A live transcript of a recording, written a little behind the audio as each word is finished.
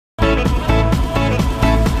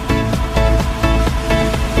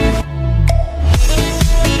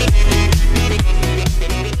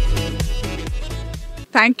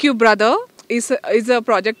Thank You Brother is a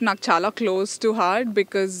project నాకు చాలా close to heart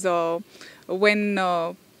because when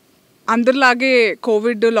అందరిలాగే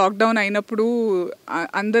Covid lockdown అయినప్పుడు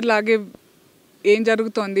అందరిలాగే ఏం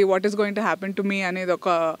జరుగుతోంది what is going to happen to me అనేది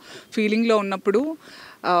ఒక ఫీలింగ్లో ఉన్నప్పుడు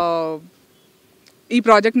ఈ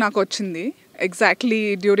ప్రాజెక్ట్ నాకు వచ్చింది exactly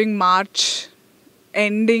during March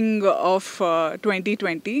ending of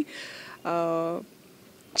 2020.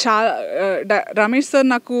 Ramesh sir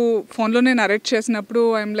నాకు ఫోన్లోనే నరేట్ చేసినప్పుడు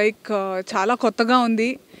ఐఎమ్ లైక్ చాలా కొత్తగా ఉంది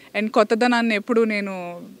అండ్ కొత్తదనాన్ని ఎప్పుడు నేను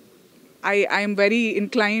ఐఎమ్ వెరీ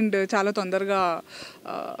ఇన్క్లైన్డ్ చాలా తొందరగా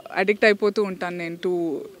అడిక్ట్ అయిపోతూ ఉంటాను నేను to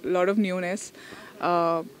lot of newness.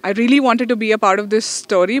 I really wanted to be a part of this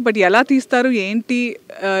story but ఎలా తీస్తారు ఏంటి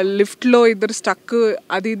లిఫ్ట్లో ఇద్దరు స్టక్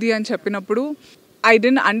అది ఇది అని చెప్పినప్పుడు ఐ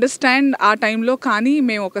డెంట్ అండర్స్టాండ్ ఆ టైంలో. కానీ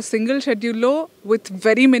మేము ఒక సింగిల్ షెడ్యూల్లో విత్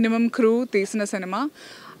వెరీ మినిమమ్ క్రూ తీసిన సినిమా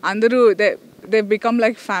అందరూ they become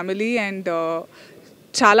like family and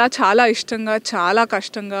చాలా చాలా ఇష్టంగా చాలా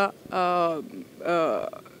కష్టంగా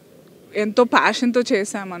ఎంతో ప్యాషన్తో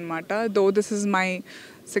చేసామన్నమాట. Though this is my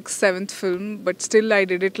 6th 7th film but still I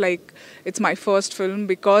did it like it's my first film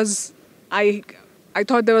because I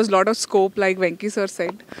thought there was a lot of scope like Venki sir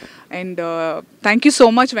said and thank you so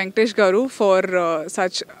much Venkatesh garu for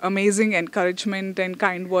such amazing encouragement and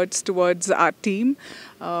kind words towards our team.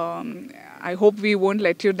 I hope we won't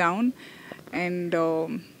let you down and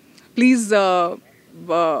please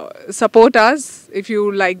support us if you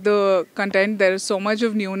like the content. There is so much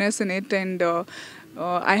of newness in it and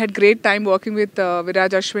I had great time working with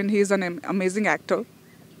Viraj Ashwin. He is an amazing actor.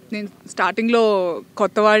 నేను స్టార్టింగ్లో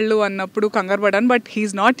కొత్త వాళ్ళు అన్నప్పుడు కంగారు పడ్డాను but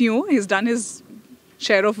he's not new, he's done his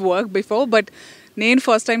share of work before. But నేను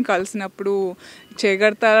first time కలిసినప్పుడు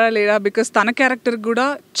చేయగడతారా లేదా బికాస్ తన క్యారెక్టర్ కూడా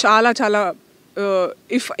చాలా చాలా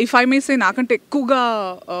ఇఫ్ ఐ మే సే నాకంటే ఎక్కువగా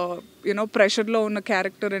యూనో ప్రెషర్లో ఉన్న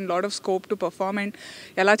character and lot of scope to perform and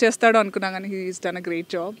ఎలా చేస్తాడో అనుకున్నా కానీ he's done a great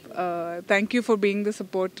job. Thank you for being the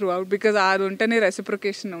support through out because అది ఉంటేనే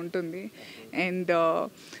రెసిప్రొకేషన్ ఉంటుంది అండ్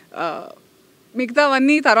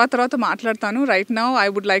మిగతావన్నీ తర్వాత మాట్లాడతాను. Right now I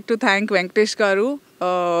would like to thank Venkatesh గారు.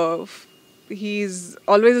 He's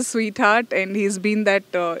always a sweet heart and he's been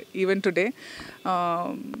that even today.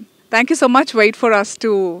 Thank you so much. Wait for us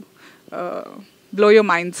to blow your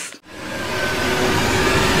minds.